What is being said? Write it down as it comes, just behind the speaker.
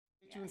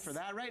Tuned for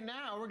that. Right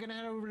now, we're going to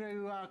head over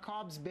to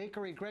COBS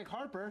Bakery. Greg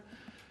Harper,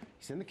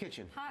 he's in the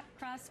kitchen. Hot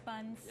crust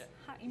buns. Yeah.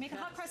 You make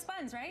hot crust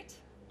buns, right?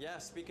 Yeah,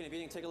 speaking of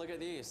eating, take a look at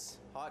these.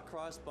 Hot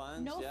cross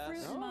buns. No yes.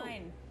 fruit in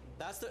mine.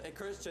 That's the,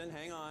 Christian,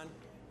 hang on.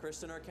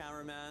 Christian, our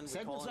cameraman. We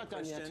call him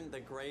Christian, the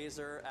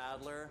grazer,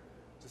 Adler.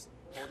 Just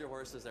hold your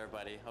horses there,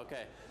 buddy.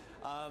 Okay.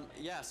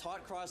 Yes,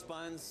 hot cross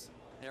buns.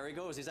 There he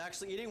goes. He's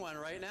actually eating one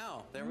right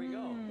now. There we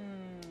go.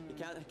 He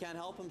can't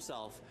help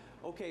himself.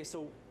 Okay,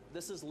 so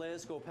this is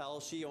Liz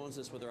Gopel. She owns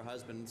this with her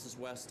husband. This is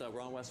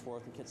we're on West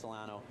 4th in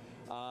Kitsilano.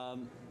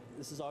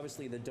 This is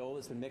obviously the dough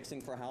that's been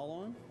mixing for how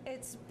long?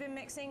 It's been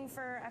mixing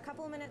for a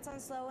couple of minutes on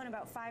slow and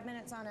about 5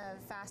 minutes on a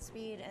fast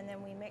speed, and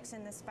then we mix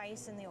in the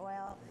spice and the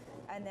oil,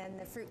 and then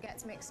the fruit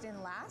gets mixed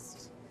in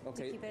last.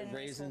 Okay,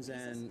 raisins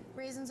and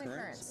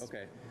currants.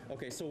 Okay,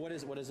 okay. So what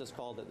is this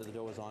called that the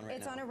dough is on right now?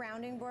 It's on a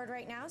rounding board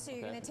right now. So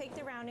you're going to take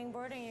the rounding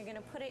board and you're going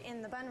to put it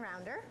in the bun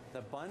rounder.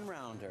 The bun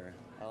rounder.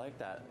 I like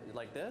that.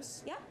 Like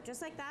this? Yeah,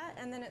 just like that.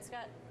 And then it's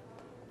got.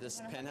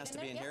 This pen has to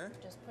be in here.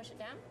 Just push it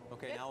down.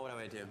 Okay. Good. Now what do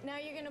I do? Now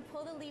you're going to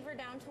pull the lever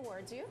down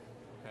towards you.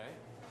 Okay.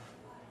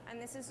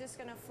 And this is just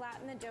going to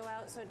flatten the dough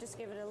out, so just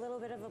give it a little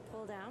bit of a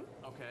pull down.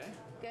 Okay.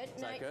 Good.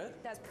 Is that good?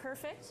 That's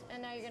perfect.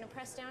 And now you're going to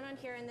press down on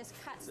here, and this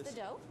cuts the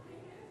dough.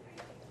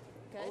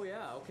 Good. Oh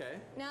yeah, okay.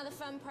 Now the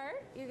fun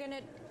part,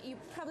 you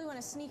probably want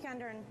to sneak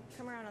under and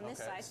come around on this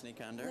side. Okay, sneak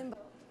under.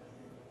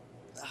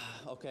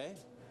 Okay.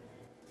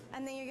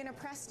 And then you're going to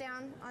press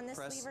down on this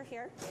lever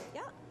here.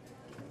 Yeah.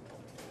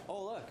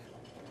 Oh look.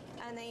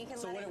 And then you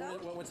can let it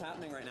go. What's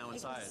happening right now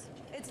inside?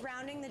 It's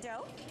rounding the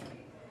dough.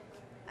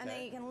 And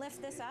then you can lift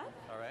this up.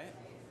 All right.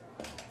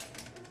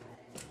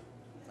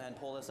 And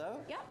pull this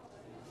out? Yep.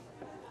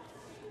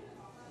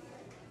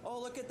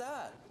 Oh, look at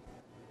that.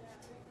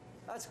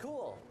 That's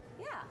cool.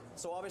 Yeah.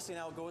 So obviously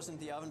now it goes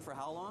into the oven for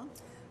how long?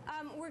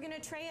 We're going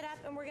to tray it up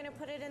and we're going to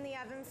put it in the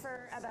oven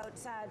for about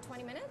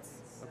 20 minutes.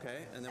 Okay,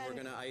 and then we're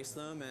going to ice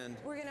them and...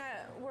 We're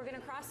going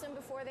to cross them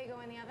before they go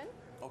in the oven.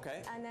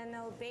 Okay. And then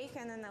they'll bake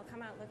and then they'll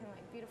come out looking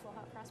like beautiful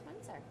hot cross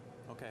buns there.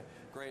 Okay,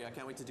 great. I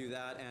can't wait to do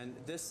that. And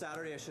this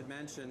Saturday, I should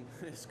mention,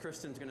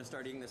 Kristen's going to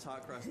start eating this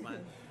hot cross bun.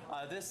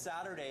 This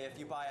Saturday, if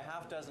you buy a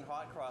half dozen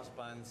hot cross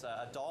buns, $1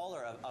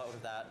 out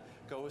of that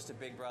goes to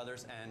Big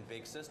Brothers and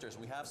Big Sisters.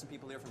 We have some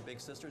people here from Big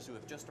Sisters who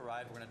have just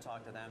arrived. We're going to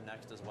talk to them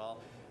next as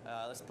well.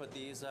 Let's put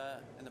these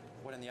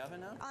in the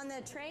oven now? On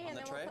the tray, and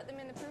then we'll put them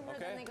in the prover,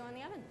 then they go in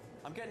the oven.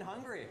 I'm getting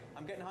hungry.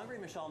 I'm getting hungry,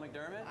 Michelle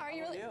McDermott. Are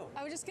you really?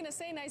 I was just going to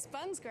say, nice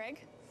buns,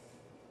 Greg.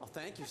 Oh,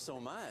 thank you so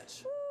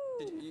much.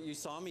 You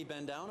saw me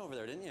bend down over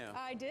there, didn't you?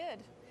 I did.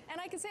 And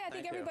I can say I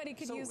think everybody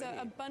could use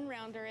a bun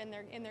rounder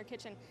in their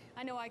kitchen.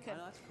 I know I could.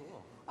 Oh, that's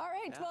cool. All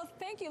right. Yeah. Well,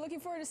 thank you. Looking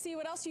forward to see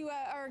what else you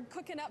are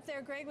cooking up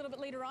there, Greg, a little bit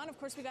later on. Of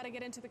course, we got to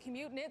get into the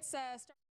commute, and it's